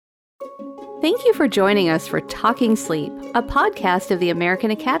Thank you for joining us for Talking Sleep, a podcast of the American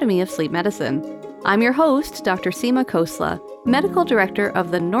Academy of Sleep Medicine. I'm your host, Dr. Seema Khosla, Medical Director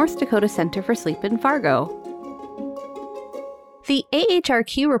of the North Dakota Center for Sleep in Fargo. The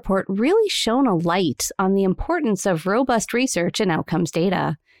AHRQ report really shone a light on the importance of robust research and outcomes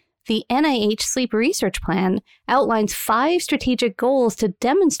data. The NIH Sleep Research Plan outlines 5 strategic goals to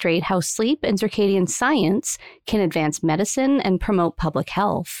demonstrate how sleep and circadian science can advance medicine and promote public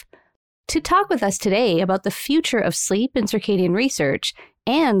health. To talk with us today about the future of sleep and circadian research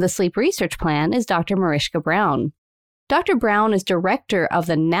and the Sleep Research Plan is Dr. Mariska Brown. Dr. Brown is director of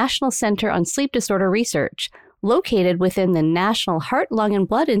the National Center on Sleep Disorder Research, located within the National Heart, Lung, and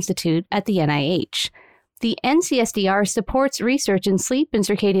Blood Institute at the NIH. The NCSDR supports research in sleep and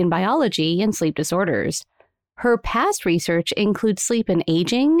circadian biology and sleep disorders. Her past research includes sleep and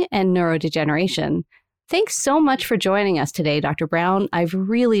aging and neurodegeneration. Thanks so much for joining us today, Dr. Brown. I've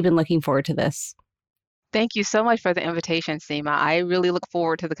really been looking forward to this. Thank you so much for the invitation, Seema. I really look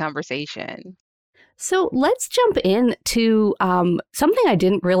forward to the conversation. So let's jump into something I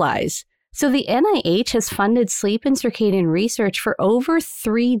didn't realize. So the NIH has funded sleep and circadian research for over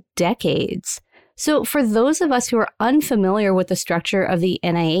 3 decades. So for those of us who are unfamiliar with the structure of the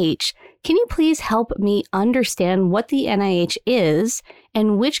NIH, can you please help me understand what the NIH is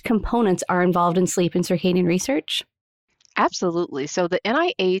and which components are involved in sleep and circadian research? Absolutely. So the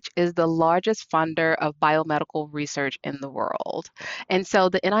NIH is the largest funder of biomedical research in the world. And so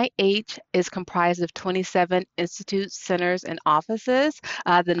the NIH is comprised of 27 institutes, centers, and offices,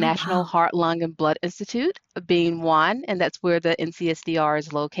 the National Heart, Lung, and Blood Institute being one, and that's where the NCSDR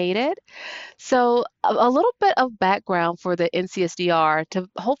is located. So a little bit of background for the NCSDR to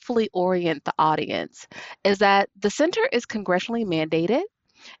hopefully orient the audience is that the center is congressionally mandated.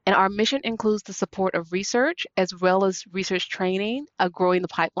 And our mission includes the support of research as well as research training, growing the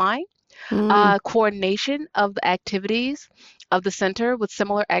pipeline, coordination of the activities of the center with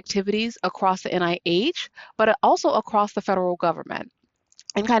similar activities across the NIH, but also across the federal government.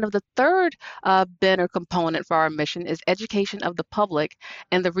 And kind of the third bin or component for our mission is education of the public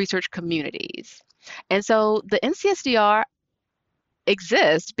and the research communities. And so the NCSDR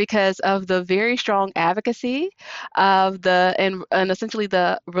exist because of the very strong advocacy of and essentially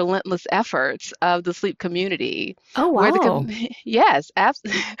the relentless efforts of the sleep community. Oh, wow. Yes,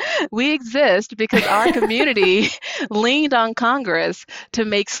 absolutely. We exist because our community leaned on Congress to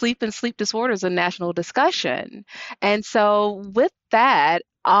make sleep and sleep disorders a national discussion. And so with that,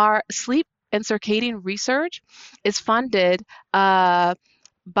 our sleep and circadian research is funded by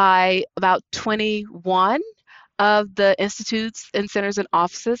about 21 of the institutes and centers and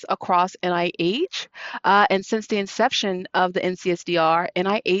offices across NIH. And since the inception of the NCSDR,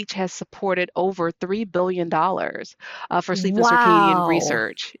 NIH has supported over $3 billion for sleep and circadian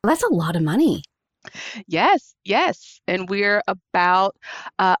research. That's a lot of money. Yes. And we're about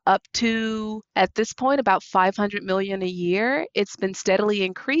up to, at this point, about $500 million a year. It's been steadily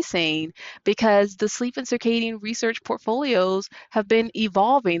increasing because the sleep and circadian research portfolios have been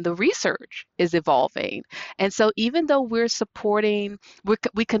evolving. The research is evolving. And so even though we're supporting,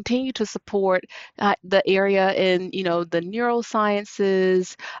 we continue to support the area in, the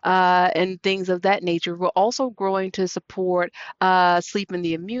neurosciences and things of that nature, we're also growing to support sleep in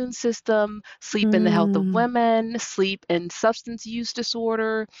the immune system, sleep in the health of women, sleep and substance use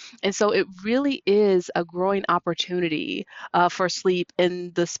disorder. And so it really is a growing opportunity for sleep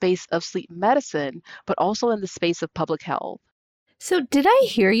in the space of sleep medicine, but also in the space of public health. So did I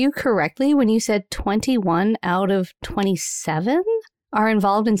hear you correctly when you said 21 out of 27 are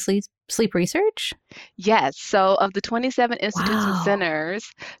involved in sleep research? Yes. So of the 27 institutes and centers,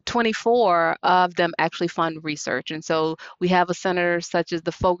 24 of them actually fund research. And so we have a center such as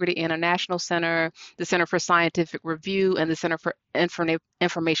the Fogarty International Center, the Center for Scientific Review, and the Center for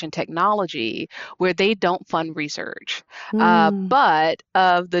Information Technology, where they don't fund research. But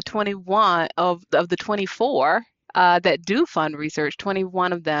of the 21 of the 24 that do fund research,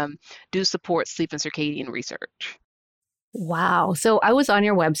 21 of them do support sleep and circadian research. Wow. So I was on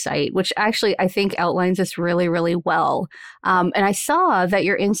your website, which actually I think outlines this really, really well. And I saw that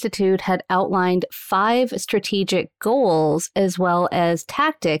your institute had outlined 5 strategic goals as well as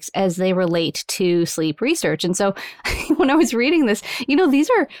tactics as they relate to sleep research. And so when I was reading this, these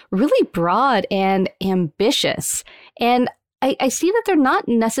are really broad and ambitious. And I see that they're not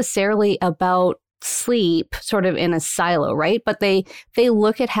necessarily about sleep sort of in a silo, right? But they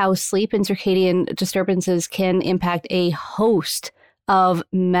look at how sleep and circadian disturbances can impact a host of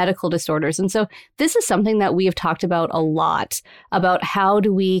medical disorders. And so this is something that we have talked about a lot, about how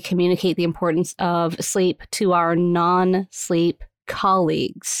do we communicate the importance of sleep to our non-sleep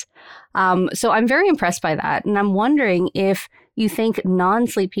colleagues. So I'm very impressed by that. And I'm wondering if you think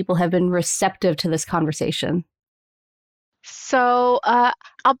non-sleep people have been receptive to this conversation. So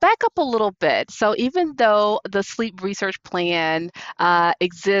I'll back up a little bit. So even though the sleep research plan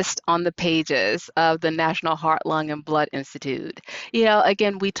exists on the pages of the National Heart, Lung, and Blood Institute,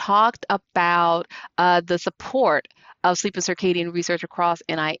 again, we talked about the support of sleep and circadian research across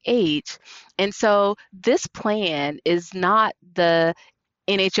NIH. And so this plan is not the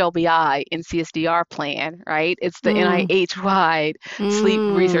NHLBI and CSDR plan, right? It's the Mm, NIH-wide sleep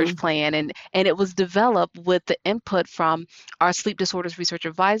research mm. plan, and it was developed with the input from our Sleep Disorders Research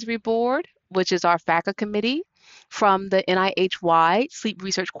Advisory Board, which is our FACA committee, from the NIH-wide Sleep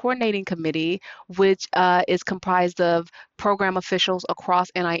Research Coordinating Committee, which is comprised of program officials across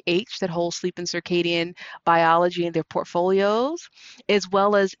NIH that hold sleep and circadian biology in their portfolios, as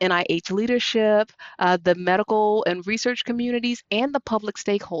well as NIH leadership, the medical and research communities, and the public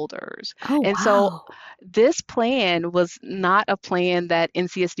stakeholders. Oh, And so wow. this plan was not a plan that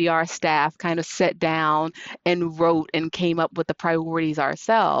NCSDR staff kind of sat down and wrote and came up with the priorities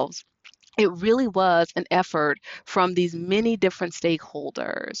ourselves. It really was an effort from these many different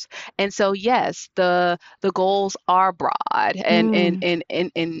stakeholders. And so yes, the goals are broad Mm,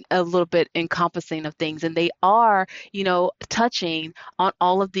 and a little bit encompassing of things. And they are, touching on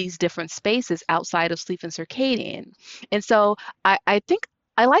all of these different spaces outside of sleep and circadian. And so I think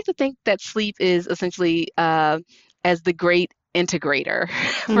I like to think that sleep is essentially as the great integrator,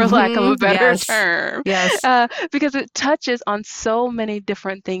 for lack of a better yes. term, Yes. because it touches on so many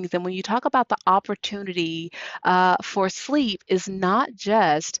different things. And when you talk about the opportunity for sleep, is not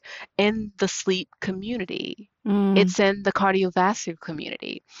just in the sleep community. Mm, It's in the cardiovascular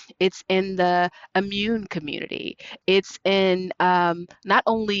community. It's in the immune community. It's in not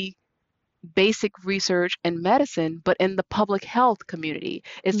only basic research and medicine, but in the public health community.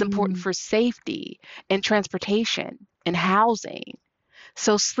 It's important mm. for safety and transportation and housing.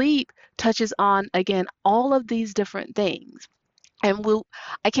 So sleep touches on, again, all of these different things. And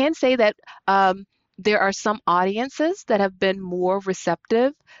I can say that there are some audiences that have been more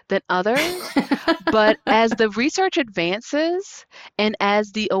receptive than others, but as the research advances and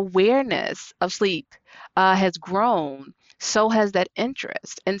as the awareness of sleep has grown, so has that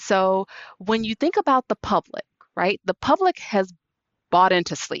interest. And so when you think about the public, right, the public has bought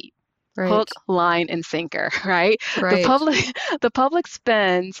into sleep. Right. Hook, line, and sinker, right? The Right. public, the public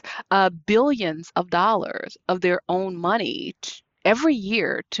spends billions of dollars of their own money every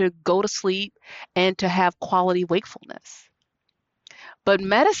year to go to sleep and to have quality wakefulness. But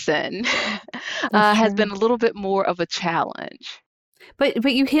medicine That's has been true. a little bit more of a challenge. But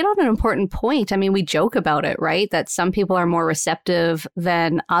you hit on an important point. I mean, we joke about it, right? That some people are more receptive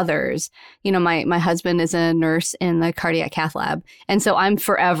than others. My husband is a nurse in the cardiac cath lab, and so I'm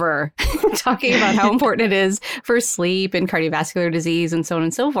forever talking about how important it is for sleep and cardiovascular disease and so on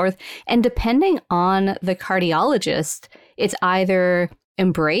and so forth. And depending on the cardiologist, it's either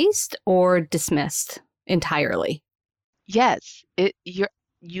embraced or dismissed entirely. Yes,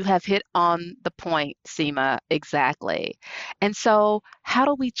 you have hit on the point, Seema, exactly. And so, how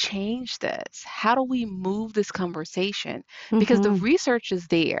do we change this? How do we move this conversation? Because the Hmm. research is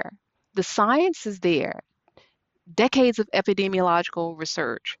there, the science is there, decades of epidemiological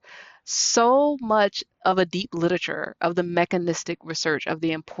research, so much of a deep literature of the mechanistic research of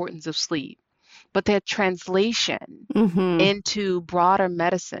the importance of sleep, but their translation Hmm. into broader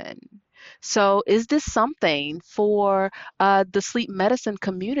medicine. So, is this something for the sleep medicine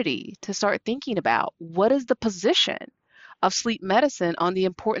community to start thinking about? What is the position of sleep medicine on the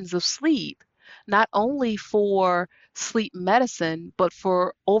importance of sleep, not only for sleep medicine, but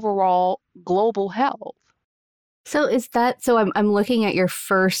for overall global health? So is that so I'm looking at your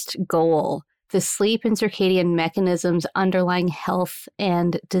first goal, the sleep and circadian mechanisms underlying health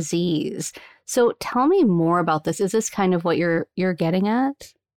and disease. So tell me more about this. Is this kind of what you're getting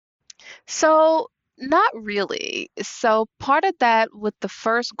at? So, not really. So, part of that with the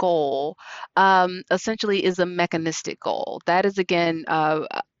first goal essentially is a mechanistic goal. That is, again,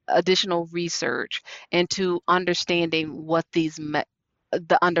 additional research into understanding what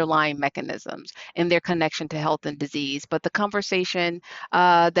the underlying mechanisms and their connection to health and disease. But the conversation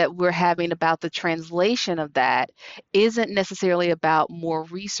that we're having about the translation of that isn't necessarily about more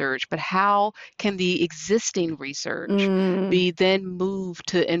research, but how can the existing research Mm, be then moved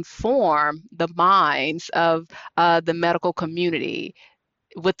to inform the minds of the medical community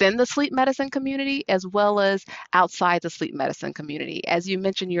within the sleep medicine community as well as outside the sleep medicine community. As you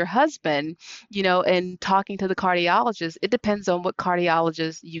mentioned, your husband, and talking to the cardiologist, it depends on what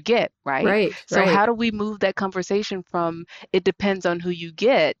cardiologist you get, right? Right, So right. how do we move that conversation from it depends on who you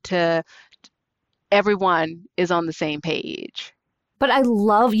get to everyone is on the same page? But I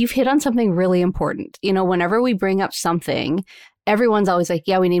love you've hit on something really important. Whenever we bring up something, everyone's always like,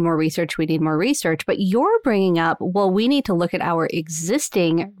 yeah, we need more research. We need more research. But you're bringing up, well, we need to look at our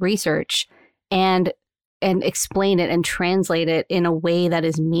existing research and explain it and translate it in a way that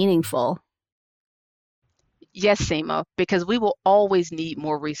is meaningful. Yes, Seema, because we will always need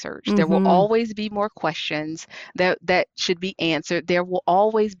more research. There will Mm-hmm. always be more questions that should be answered. There will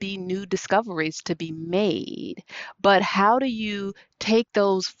always be new discoveries to be made. But how do you take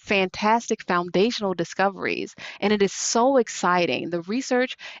those fantastic foundational discoveries? And it is so exciting. The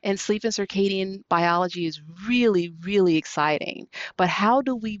research in sleep and circadian biology is really, really exciting. But how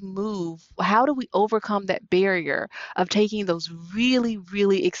do we overcome that barrier of taking those really,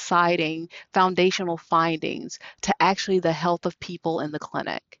 really exciting foundational findings to actually the health of people in the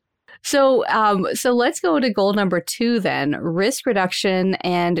clinic? So let's go to goal number 2 then: risk reduction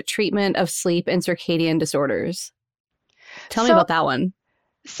and treatment of sleep and circadian disorders. Tell me So, about that one.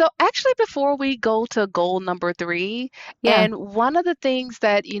 so actually, before we go to goal number 3, Yeah. and one of the things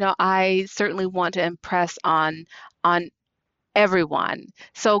that I certainly want to impress on everyone.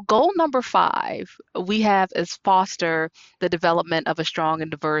 So goal number 5 we have is foster the development of a strong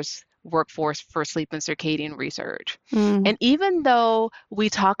and diverse workforce for sleep and circadian research. Mm, And even though we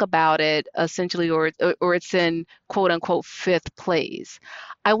talk about it essentially, or it's in quote unquote fifth place,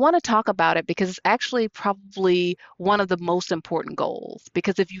 I want to talk about it because it's actually probably one of the most important goals.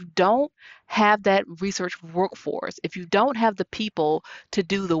 Because if you don't have that research workforce, if you don't have the people to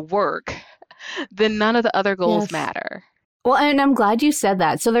do the work, then none of the other goals yes. matter. Well, and I'm glad you said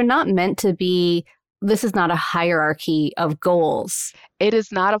that. So they're not meant to be, this is not a hierarchy of goals. It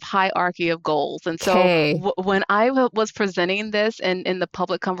is not a hierarchy of goals. And so Okay. when I was presenting this in the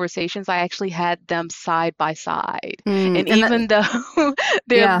public conversations, I actually had them side by side. And And that, even though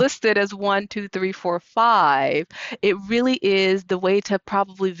they're yeah. listed as 1, 2, 3, 4, 5, it really is the way to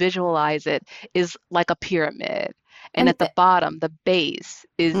probably visualize it is like a pyramid. And And, at the bottom, the base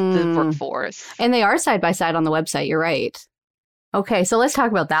is the mm, workforce. and they are side by side on the website. You're right. Okay, so let's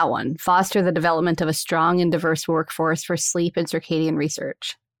talk about that one: foster the development of a strong and diverse workforce for sleep and circadian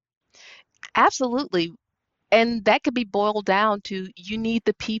research. Absolutely. And that could be boiled down to you need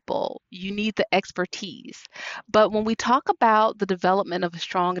the people, you need the expertise. But when we talk about the development of a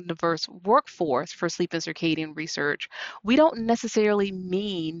strong and diverse workforce for sleep and circadian research, we don't necessarily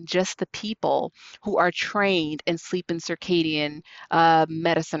mean just the people who are trained in sleep and circadian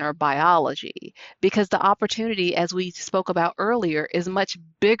medicine or biology, because the opportunity, as we spoke about earlier, is much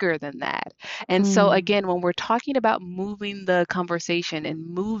bigger than that. And so, Mm, again, when we're talking about moving the conversation and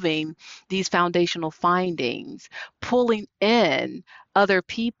moving these foundational findings, pulling in other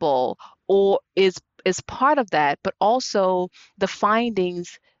people or is part of that, but also the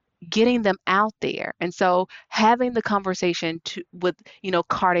findings getting them out there. And so having the conversation with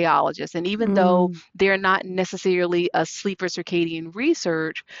cardiologists, and even though mm. they're not necessarily a sleep or circadian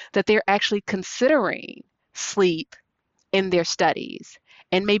research, that they're actually considering sleep in their studies,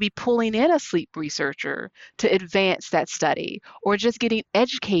 and maybe pulling in a sleep researcher to advance that study, or just getting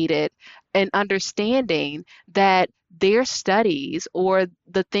educated and understanding that their studies or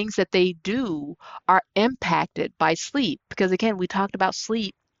the things that they do are impacted by sleep. Because again, we talked about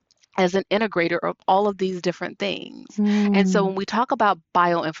sleep as an integrator of all of these different things. And so Mm. when we talk about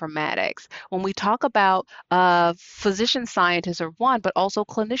bioinformatics, when we talk about physician scientists are one, but also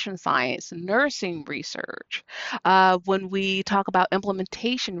clinician science, nursing research, when we talk about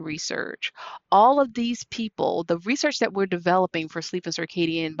implementation research, all of these people, the research that we're developing for sleep and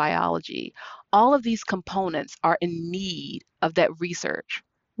circadian biology, all of these components are in need of that research,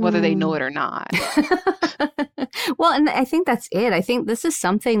 whether they know Mm. it or not. Well, and I think that's it. I think this is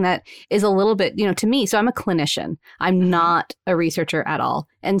something that is a little bit, to me. So I'm a clinician. I'm Mhm. not a researcher at all.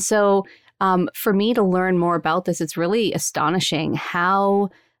 And so for me to learn more about this, it's really astonishing how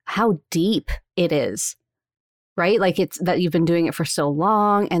deep it is, right? Like it's that you've been doing it for so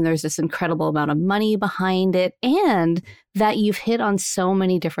long and there's this incredible amount of money behind it, and that you've hit on so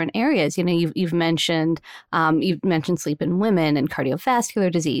many different areas. You've mentioned sleep in women and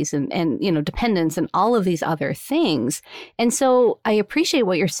cardiovascular disease and dependence and all of these other things. And so I appreciate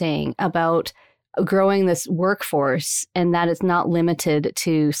what you're saying about growing this workforce, and that it's not limited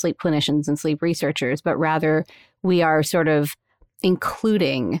to sleep clinicians and sleep researchers, but rather we are sort of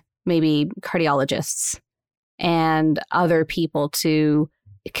including maybe cardiologists and other people to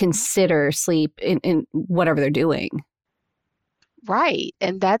consider sleep in whatever they're doing. Right.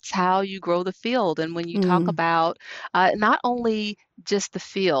 And that's how you grow the field. And when you talk Mm, about not only just the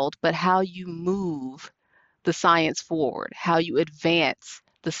field, but how you move the science forward, how you advance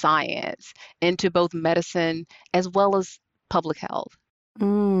the science into both medicine as well as public health.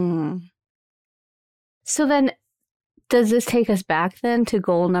 mm. So then, does this take us back then to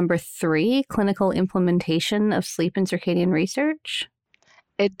goal number 3, clinical implementation of sleep and circadian research?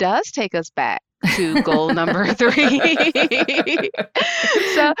 It does take us back to goal number 3.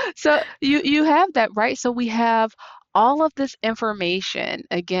 So you have that, right? So we have all of this information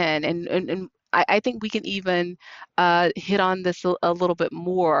again, and I think we can even hit on this a little bit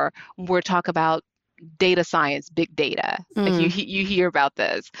more when we're talk about data science, big data. Like Mm, you hear about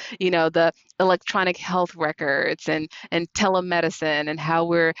this, the electronic health records and telemedicine and how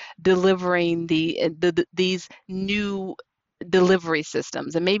we're delivering these new delivery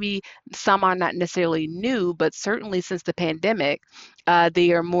systems. And maybe some are not necessarily new, but certainly since the pandemic,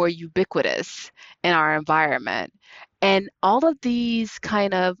 they are more ubiquitous in our environment. And all of these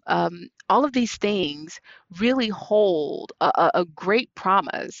things really hold a great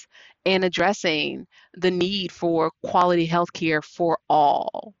promise in addressing the need for quality healthcare for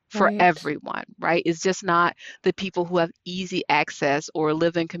all, for right. everyone, right? It's just not the people who have easy access or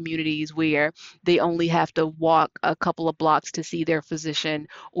live in communities where they only have to walk a couple of blocks to see their physician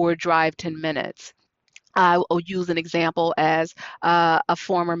or drive 10 minutes. I'll use an example as a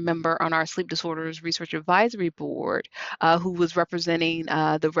former member on our Sleep Disorders Research Advisory Board who was representing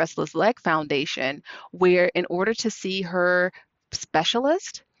the Restless Leg Foundation, where in order to see her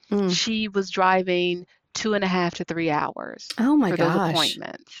specialist, Mm. she was driving 2.5 to 3 hours Oh my for those gosh.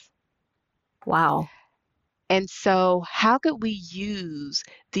 appointments. Wow. And so, how could we use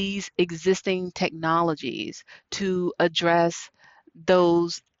these existing technologies to address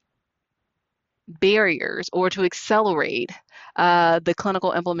those barriers or to accelerate the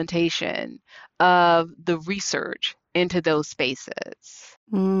clinical implementation of the research into those spaces?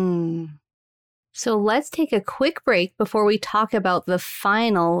 Mm. So let's take a quick break before we talk about the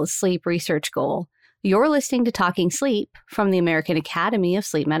final sleep research goal. You're listening to Talking Sleep from the American Academy of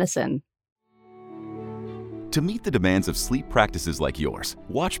Sleep Medicine. To meet the demands of sleep practices like yours,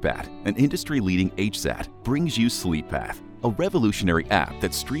 WatchPad, an industry-leading HSAT, brings you SleepPath, a revolutionary app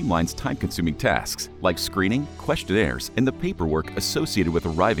that streamlines time-consuming tasks like screening, questionnaires, and the paperwork associated with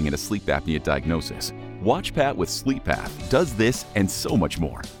arriving at a sleep apnea diagnosis. WatchPad with SleepPath does this and so much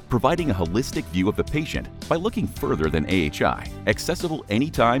more, providing a holistic view of the patient by looking further than AHI, accessible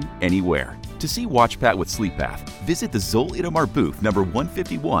anytime, anywhere. To see WatchPad with SleepPath, visit the Zoll Itamar booth number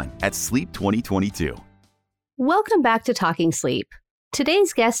 151 at Sleep 2022. Welcome back to Talking Sleep.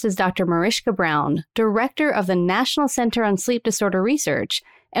 Today's guest is Dr. Mariska Brown, Director of the National Center on Sleep Disorder Research,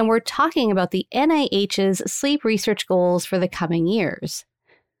 and we're talking about the NIH's sleep research goals for the coming years.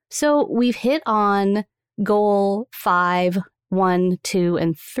 So we've hit on goal 5, 1, 2,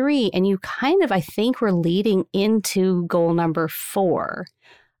 and 3, and you kind of, I think, were leading into goal number 4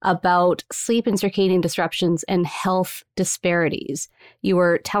 about sleep and circadian disruptions and health disparities. You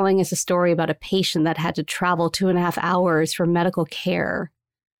were telling us a story about a patient that had to travel 2.5 hours for medical care.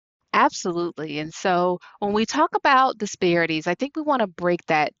 Absolutely. And so when we talk about disparities, I think we want to break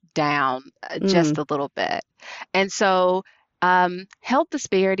that down Mm, just a little bit. And so health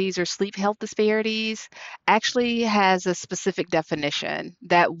disparities or sleep health disparities actually has a specific definition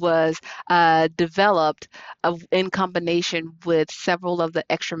that was developed in combination with several of the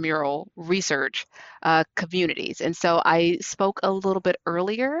extramural research communities. And so I spoke a little bit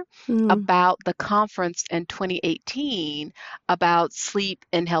earlier mm, about the conference in 2018 about sleep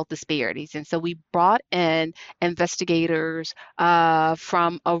and health disparities. And so we brought in investigators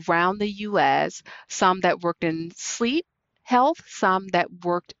from around the US, some that worked in sleep health, some that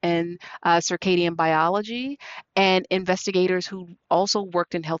worked in circadian biology, and investigators who also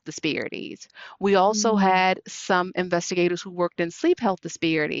worked in health disparities. We also mm. had some investigators who worked in sleep health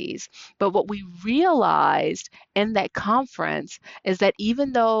disparities. But what we realized in that conference is that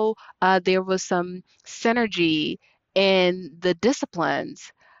even though there was some synergy in the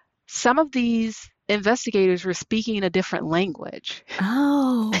disciplines, some of these investigators were speaking a different language.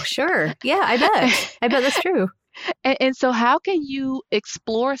 Oh, sure. Yeah, I bet. I bet that's true. And so, how can you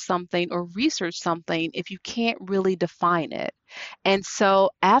explore something or research something if you can't really define it? And so,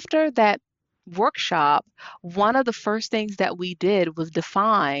 after that workshop, one of the first things that we did was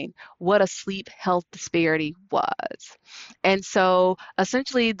define what a sleep health disparity was. And so,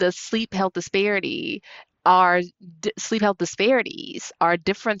 essentially, the sleep health disparity are sleep health disparities, are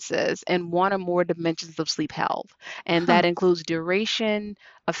differences in one or more dimensions of sleep health. And Huh. that includes duration,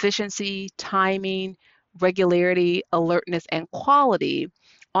 efficiency, timing, regularity, alertness, and quality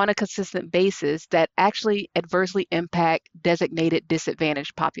on a consistent basis that actually adversely impact designated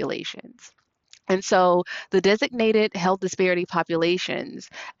disadvantaged populations. And so the designated health disparity populations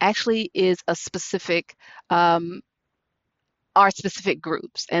actually is a specific um, are specific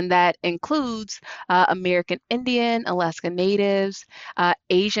groups, and that includes American Indian, Alaska Natives,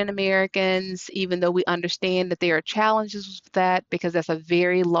 Asian Americans, even though we understand that there are challenges with that because that's a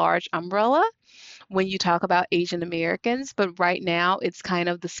very large umbrella when you talk about Asian Americans, but right now it's kind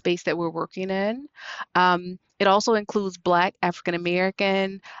of the space that we're working in. It also includes Black, African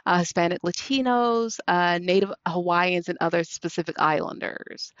American, Hispanic Latinos, Native Hawaiians, and other specific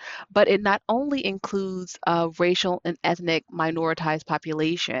islanders. But it not only includes racial and ethnic minoritized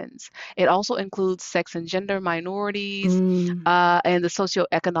populations, it also includes sex and gender minorities Mm. and the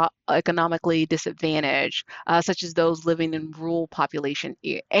socioeconomically disadvantaged, such as those living in rural population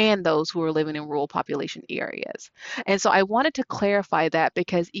and those who are living in rural population areas. And so I wanted to clarify that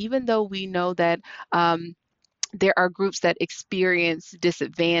because even though we know that there are groups that experience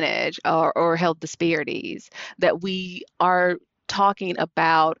disadvantage or health disparities, that we are talking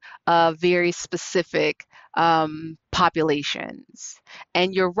about very specific populations.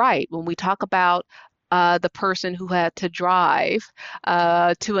 And you're right, when we talk about the person who had to drive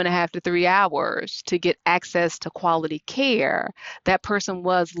 2.5 to 3 hours to get access to quality care, that person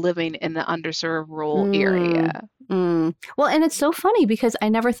was living in the underserved rural Mm. area. Mm. Well, and it's so funny because I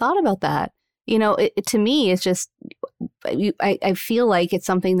never thought about that. To me, it's just, I feel like it's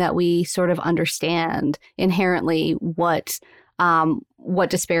something that we sort of understand inherently what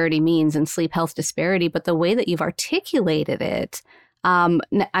disparity means and sleep health disparity, but the way that you've articulated it,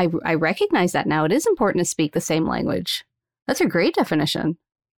 I recognize that now. It is important to speak the same language. That's a great definition.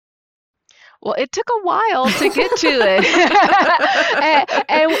 Well, it took a while to get to it.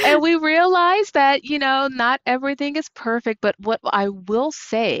 And we realized that, not everything is perfect. But what I will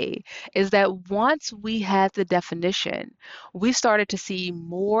say is that once we had the definition, we started to see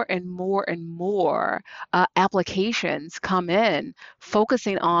more and more and more applications come in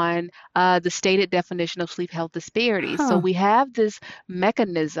focusing on the stated definition of sleep health disparities. So Huh. we have this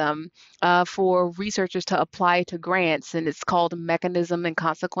mechanism for researchers to apply to grants, and it's called Mechanism and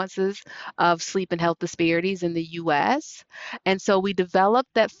Consequences of Sleep and Health Disparities in the US. And so we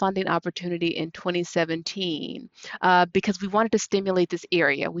developed that funding opportunity in 2017 because we wanted to stimulate this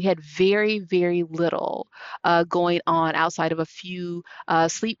area. We had very, very little going on outside of a few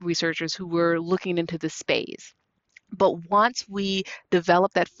sleep researchers who were looking into this space. But once we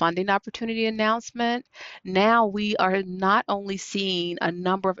develop that funding opportunity announcement, now we are not only seeing a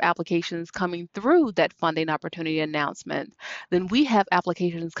number of applications coming through that funding opportunity announcement, then we have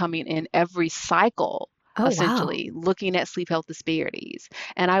applications coming in every cycle, Oh, wow. essentially looking at sleep health disparities.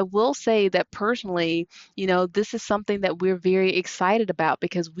 And I will say that personally, this is something that we're very excited about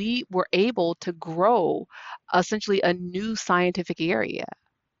because we were able to grow essentially a new scientific area.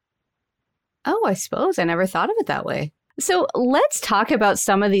 Oh, I suppose I never thought of it that way. So let's talk about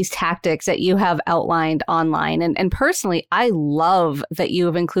some of these tactics that you have outlined online. And personally, I love that you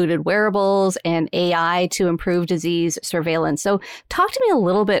have included wearables and AI to improve disease surveillance. So talk to me a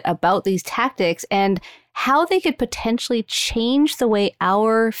little bit about these tactics and how they could potentially change the way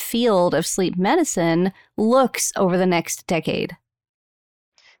our field of sleep medicine looks over the next decade.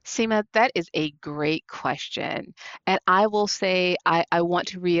 Seema, that is a great question. And I will say, I want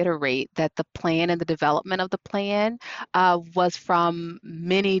to reiterate that the plan and the development of the plan was from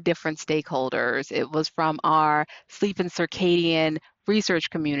many different stakeholders. It was from our sleep and circadian research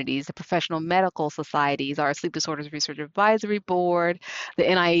communities, the professional medical societies, our Sleep Disorders Research Advisory Board, the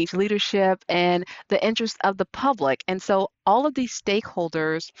NIH leadership, and the interest of the public. And so all of these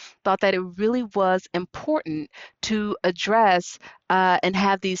stakeholders thought that it really was important to address and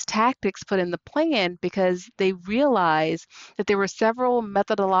have these tactics put in the plan because they realized that there were several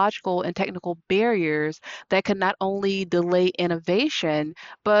methodological and technical barriers that could not only delay innovation,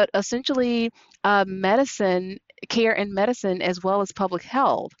 but essentially medicine, care and medicine, as well as public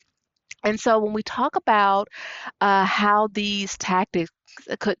health. And so when we talk about how these tactics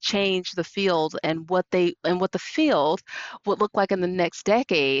could change the field and what the field would look like in the next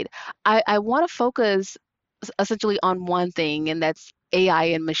decade, I want to focus essentially on one thing, and that's AI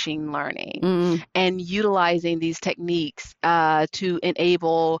and machine learning and utilizing these techniques to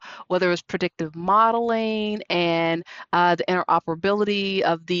enable whether it's predictive modeling and the interoperability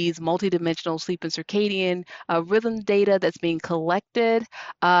of these multidimensional sleep and circadian rhythm data that's being collected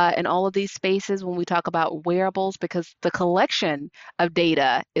in all of these spaces when we talk about wearables, because the collection of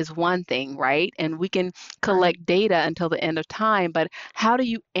data is one thing, right? And we can collect data until the end of time, but how do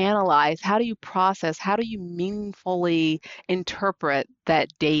you analyze, how do you process, how do you meaningfully interpret that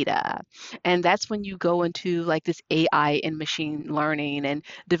data? And that's when you go into like this AI and machine learning and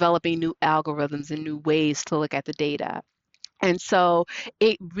developing new algorithms and new ways to look at the data. And so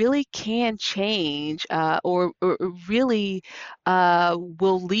it really can change or really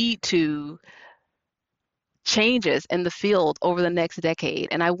will lead to changes in the field over the next decade.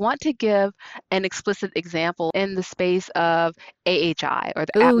 And I want to give an explicit example in the space of AHI, or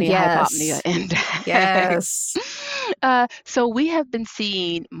the apnea-hypopnea index. Yes. So we have been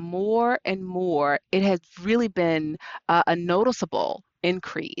seeing more and more, it has really been a noticeable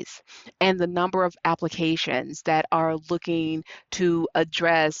increase in the number of applications that are looking to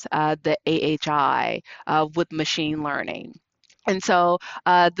address the AHI with machine learning. And so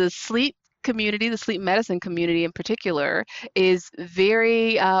the sleep community, the sleep medicine community in particular, is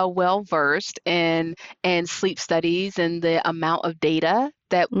very well versed in sleep studies and the amount of data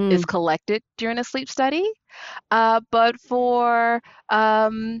that is collected during a sleep study. But for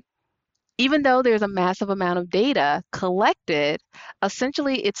even though there's a massive amount of data collected,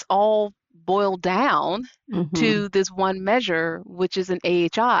 essentially it's all boiled down to this one measure, which is an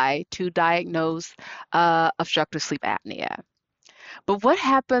AHI, to diagnose obstructive sleep apnea. But what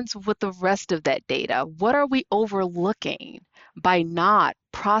happens with the rest of that data? What are we overlooking by not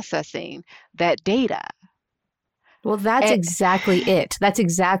processing that data? Well, that's exactly it. That's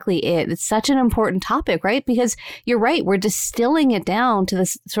exactly it. It's such an important topic, right? Because you're right. We're distilling it down to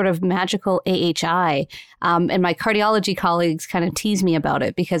this sort of magical AHI. And my cardiology colleagues kind of tease me about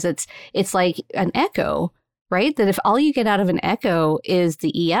it because it's like an echo, right? That if all you get out of an echo is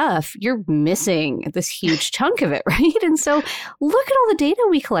the EF, you're missing this huge chunk of it, right? And so look at all the data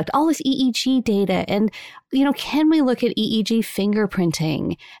we collect, all this EEG data. And, can we look at EEG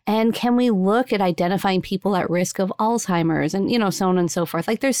fingerprinting? And can we look at identifying people at risk of Alzheimer's and, so on and so forth?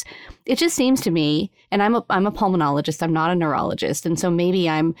 Like it just seems to me, and I'm a pulmonologist, I'm not a neurologist. And so maybe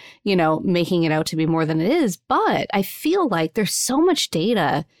I'm, making it out to be more than it is. But I feel like there's so much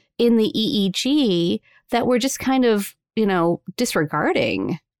data in the EEG that we're just kind of,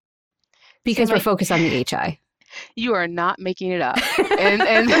 disregarding because we're focused on the HI. You are not making it up. And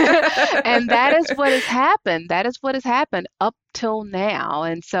and that is what has happened. That is what has happened up till now.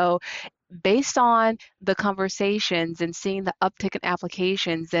 And so based on the conversations and seeing the uptick in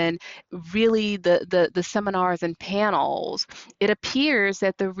applications and really the seminars and panels, it appears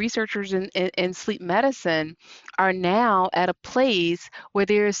that the researchers in sleep medicine are now at a place where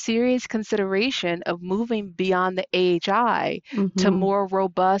there is serious consideration of moving beyond the AHI to more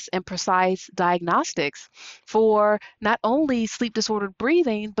robust and precise diagnostics for not only sleep disordered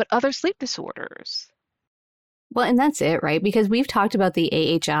breathing, but other sleep disorders. Well, and that's it, right? Because we've talked about the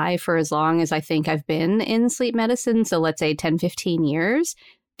AHI for as long as I think I've been in sleep medicine. So let's say 10, 15 years.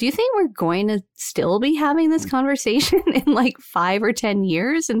 Do you think we're going to still be having this conversation in like 5 or 10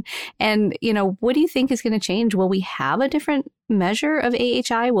 years? And what do you think is going to change? Will we have a different measure of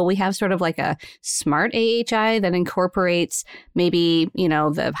AHI? Will we have sort of like a smart AHI that incorporates maybe,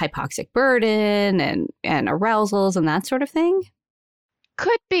 the hypoxic burden and arousals and that sort of thing?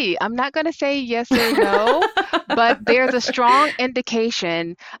 Could be. I'm not going to say yes or no, but there's a strong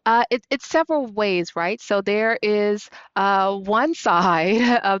indication. It's several ways, right? So there is one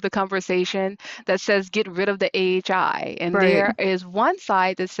side of the conversation that says get rid of the AHI. And there is one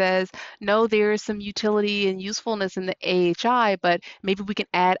side that says, no, there is some utility and usefulness in the AHI, but maybe we can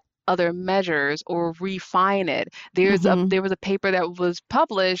add other measures or refine it. There was a paper that was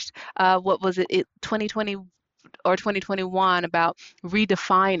published, 2020 or 2021, about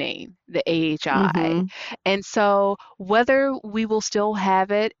redefining the AHI. And so whether we will still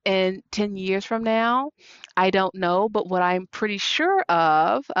have it in 10 years from now, I don't know, but what I'm pretty sure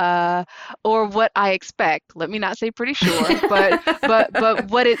of, or what I expect, let me not say pretty sure, but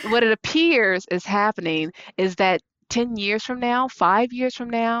what it appears is happening is that 10 years from now, 5 years from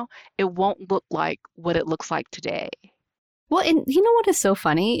now, it won't look like what it looks like today. Well, and you know what is so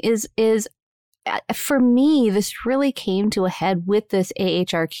funny is for me, this really came to a head with this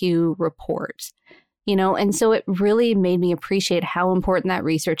AHRQ report, and so it really made me appreciate how important that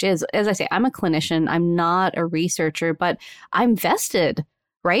research is. As I say, I'm a clinician, I'm not a researcher, but I'm vested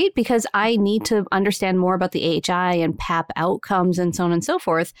right? Because I need to understand more about the AHI and PAP outcomes and so on and so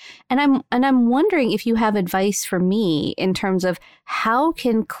forth. And I'm wondering if you have advice for me in terms of how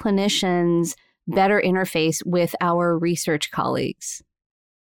can clinicians better interface with our research colleagues?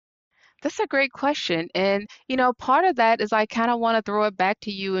 That's a great question. And, part of that is I kind of want to throw it back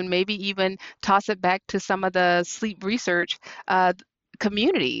to you and maybe even toss it back to some of the sleep research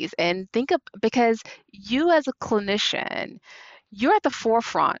communities and because you as a clinician, you're at the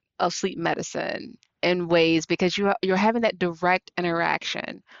forefront of sleep medicine in ways because you're having that direct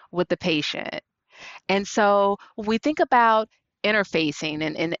interaction with the patient. And so when we think about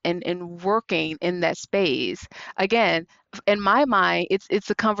interfacing and working in that space, again, in my mind, it's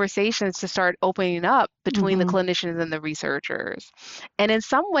the conversations to start opening up between the clinicians and the researchers. And in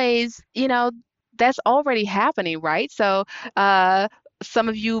some ways, that's already happening, right? So some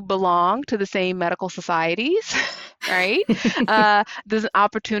of you belong to the same medical societies, right? There's an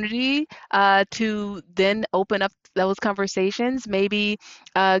opportunity to then open up those conversations, maybe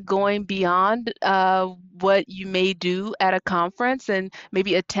going beyond what you may do at a conference and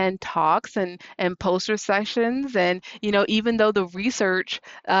maybe attend talks and poster sessions. And, even though the research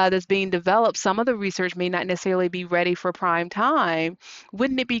that's being developed, some of the research may not necessarily be ready for prime time,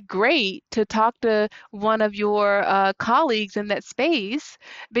 wouldn't it be great to talk to one of your colleagues in that space?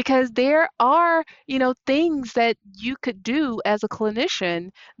 Because there are, things that you could do as a clinician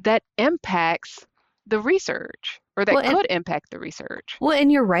that impacts the research or that could impact the research. Well,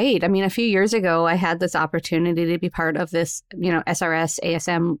 and you're right. I mean, a few years ago, I had this opportunity to be part of this, SRS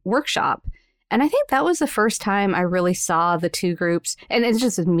ASM workshop. And I think that was the first time I really saw the two groups. And it's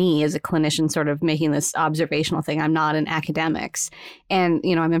just me as a clinician sort of making this observational thing. I'm not in academics and,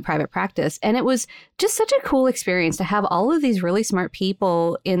 I'm in private practice. And it was just such a cool experience to have all of these really smart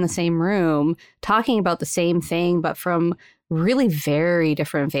people in the same room talking about the same thing, but from really very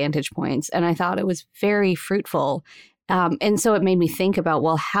different vantage points. And I thought it was very fruitful. And so it made me think about,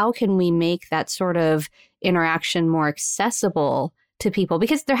 well, how can we make that sort of interaction more accessible to people?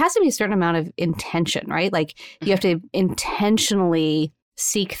 Because there has to be a certain amount of intention, right? Like you have to intentionally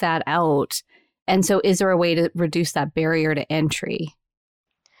seek that out. And so is there a way to reduce that barrier to entry?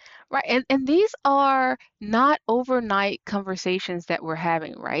 Right. And these are not overnight conversations that we're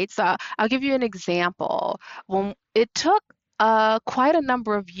having, right? So I'll give you an example. When it took quite a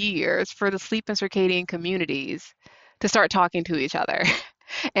number of years for the sleep and circadian communities to start talking to each other.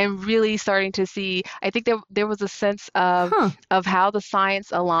 And really starting to see, I think there was a sense of how the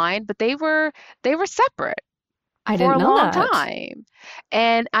science aligned, but they were separate for a long time.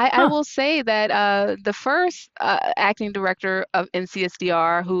 And I will say that the first acting director of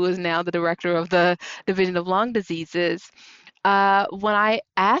NCSDR, who is now the director of the Division of Lung Diseases, when I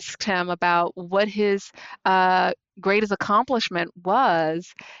asked him about what his greatest accomplishment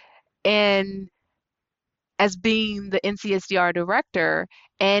was, and as being the NCSDR director,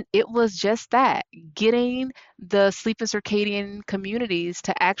 and it was just that, getting the sleep and circadian communities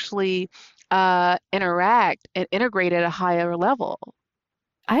to actually interact and integrate at a higher level.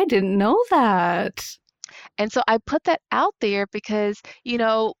 I didn't know that. And so I put that out there because,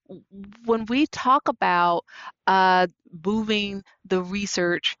 when we talk about moving the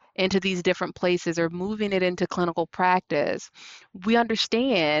research into these different places or moving it into clinical practice, we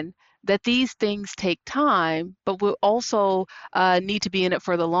understand that these things take time, but we also need to be in it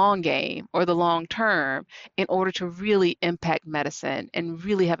for the long game or the long term in order to really impact medicine and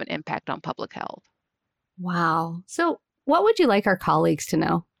really have an impact on public health. Wow. So what would you like our colleagues to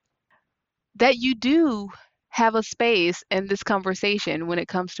know? That you do have a space in this conversation when it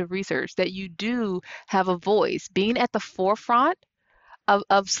comes to research, that you do have a voice, being at the forefront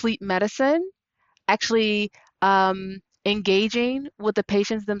of sleep medicine, actually engaging with the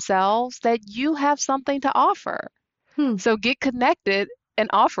patients themselves, that you have something to offer. So get connected and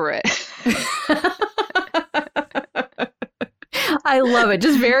offer it. I love it.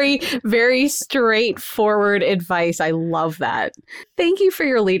 Just very, very straightforward advice. I love that. Thank you for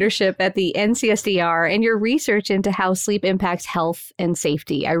your leadership at the NCSDR and your research into how sleep impacts health and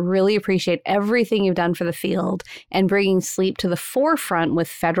safety. I really appreciate everything you've done for the field and bringing sleep to the forefront with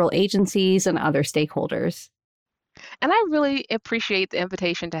federal agencies and other stakeholders. And I really appreciate the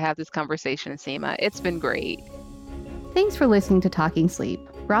invitation to have this conversation, Seema. It's been great. Thanks for listening to Talking Sleep,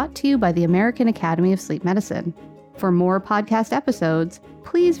 brought to you by the American Academy of Sleep Medicine. For more podcast episodes,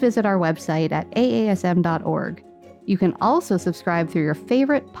 please visit our website at aasm.org. You can also subscribe through your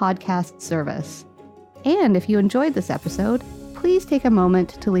favorite podcast service. And if you enjoyed this episode, please take a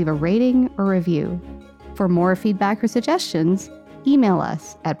moment to leave a rating or review. For more feedback or suggestions, email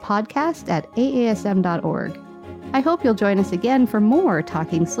us at podcast@aasm.org. I hope you'll join us again for more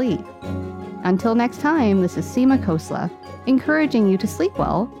Talking Sleep. Until next time, this is Seema Khosla, encouraging you to sleep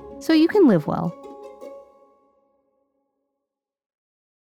well so you can live well.